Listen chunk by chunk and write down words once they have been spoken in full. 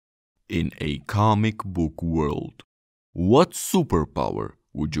In a comic book world, what superpower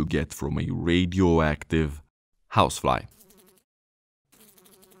would you get from a radioactive housefly?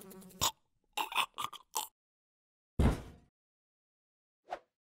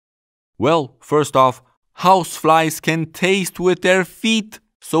 Well, first off, houseflies can taste with their feet,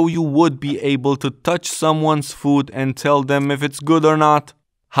 so you would be able to touch someone's food and tell them if it's good or not.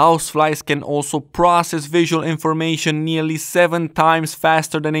 Houseflies can also process visual information nearly 7 times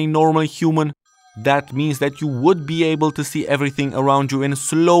faster than a normal human. That means that you would be able to see everything around you in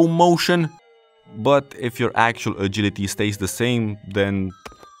slow motion. But if your actual agility stays the same, then...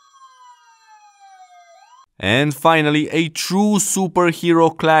 And finally, a true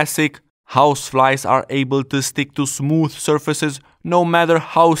superhero classic. Houseflies are able to stick to smooth surfaces no matter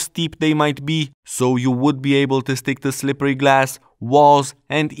how steep they might be, so you would be able to stick to slippery glass, walls,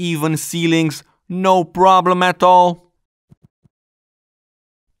 and even ceilings, no problem at all.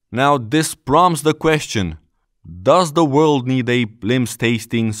 Now this prompts the question, does the world need a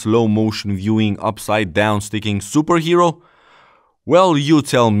glimpse-tasting, slow-motion viewing, upside-down sticking superhero? Well, you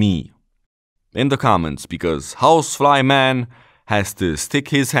tell me in the comments, because Housefly-Man has to stick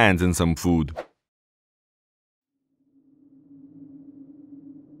his hands in some food.